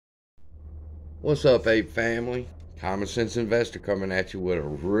What's up, Ape family? Common Sense Investor coming at you with a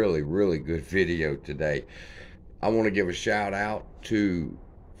really good video today. I want to give a shout out to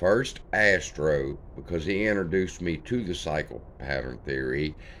first Astro because he introduced me to the cycle pattern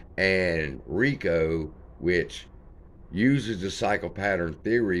theory, and Rico, which uses the cycle pattern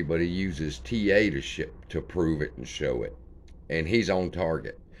theory, but he uses TA to prove it and show it, and he's on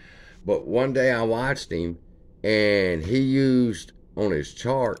target. But one day I watched him, and he used on his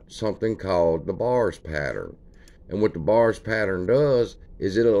chart something called the bars pattern. And what the bars pattern does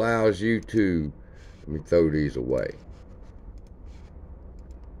is it allows you to, let me throw these away.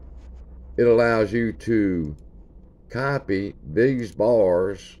 It allows you to copy these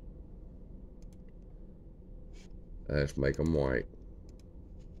bars. Let's make them white.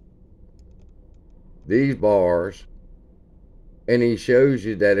 These bars, and he shows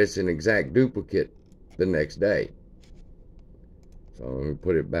you that it's an exact duplicate the next day. So let me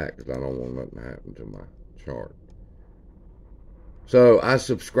put it back because I don't want nothing to happen to my chart. So I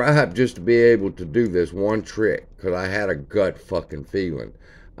subscribed just to be able to do this one trick because I had a gut fucking feeling.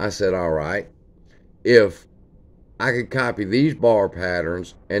 I said, all right, if I could copy these bar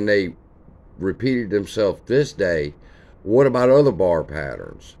patterns and they repeated themselves this day, what about other bar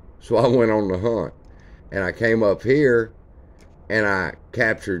patterns? So I went on the hunt, and I came up here and I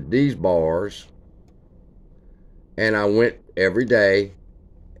captured these bars, and I went every day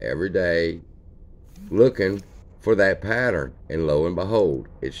looking for that pattern, and lo and behold,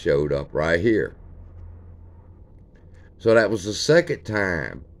 it showed up right here. So that was the second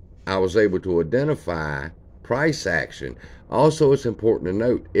time I was able to identify price action. Also, it's important to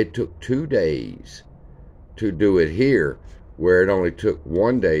note it took 2 days to do it here, where it only took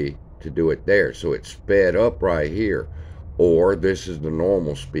 1 day to do it there. So it sped up right here, or this is the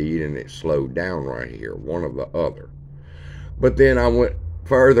normal speed and it slowed down right here, one or the other. But then I went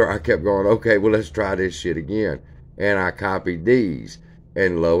further. I kept going, okay, well, let's try this shit again. And I copied these,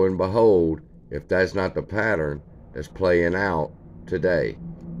 and lo and behold, if that's not the pattern that's playing out today.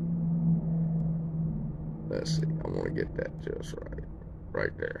 Let's see, I want to get that just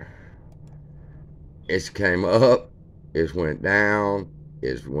right there. It came up, it went down,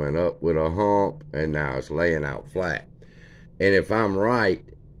 it went up with a hump, and now it's laying out flat. And if I'm right,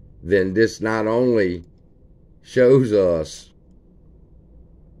 then this not only shows us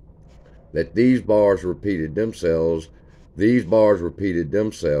that these bars repeated themselves, these bars repeated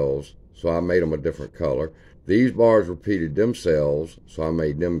themselves, so I made them a different color. These bars repeated themselves, so I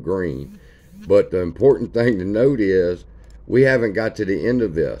made them green. But the important thing to note is we haven't got to the end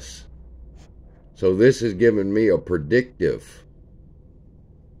of this. So this has given me a predictive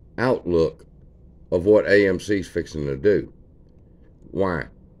outlook of what AMC's fixing to do. Why?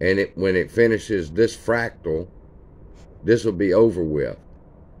 And when it finishes this fractal, this will be over with.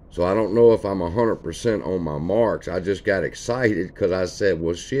 So I don't know if I'm 100% on my marks. I just got excited because I said,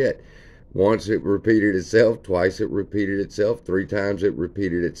 well, shit. Once it repeated itself, twice it repeated itself, 3 times it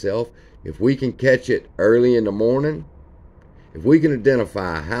repeated itself. If we can catch it early in the morning, if we can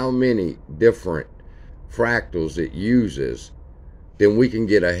identify how many different fractals it uses, then we can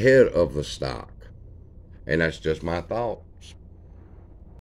get ahead of the stock. And that's just my thought.